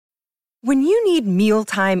When you need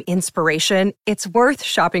mealtime inspiration, it's worth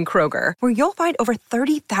shopping Kroger, where you'll find over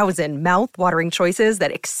 30,000 mouth-watering choices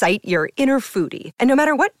that excite your inner foodie. And no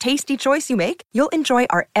matter what tasty choice you make, you'll enjoy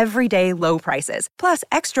our everyday low prices, plus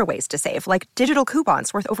extra ways to save, like digital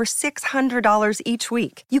coupons worth over $600 each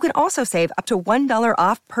week. You can also save up to $1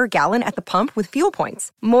 off per gallon at the pump with fuel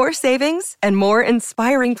points. More savings and more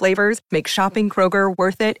inspiring flavors make shopping Kroger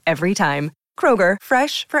worth it every time. Kroger,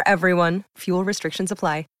 fresh for everyone. Fuel restrictions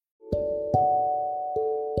apply.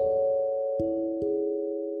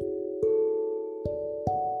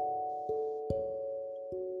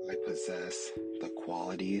 I possess the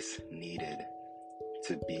qualities needed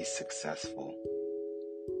to be successful.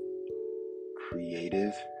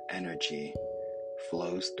 Creative energy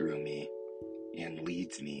flows through me and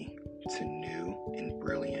leads me to new and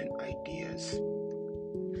brilliant ideas.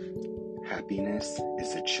 Happiness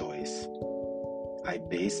is a choice. I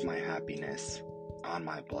base my happiness on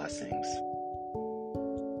my blessings.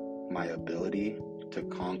 My ability to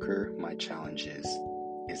conquer my challenges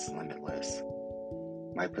is limitless.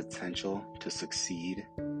 My potential to succeed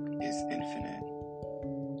is infinite.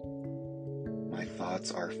 My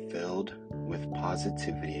thoughts are filled with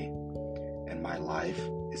positivity, and my life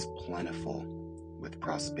is plentiful with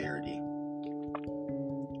prosperity.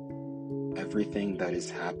 Everything that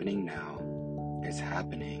is happening now is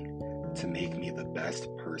happening to make me the best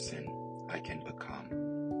person I can become.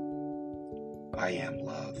 I am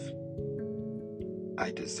love.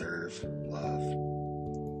 I deserve love.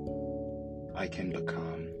 I can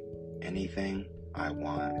become anything I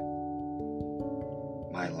want.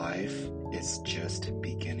 My life is just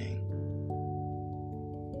beginning.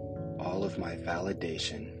 All of my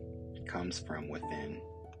validation comes from within.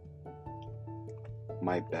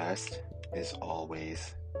 My best is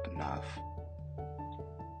always enough.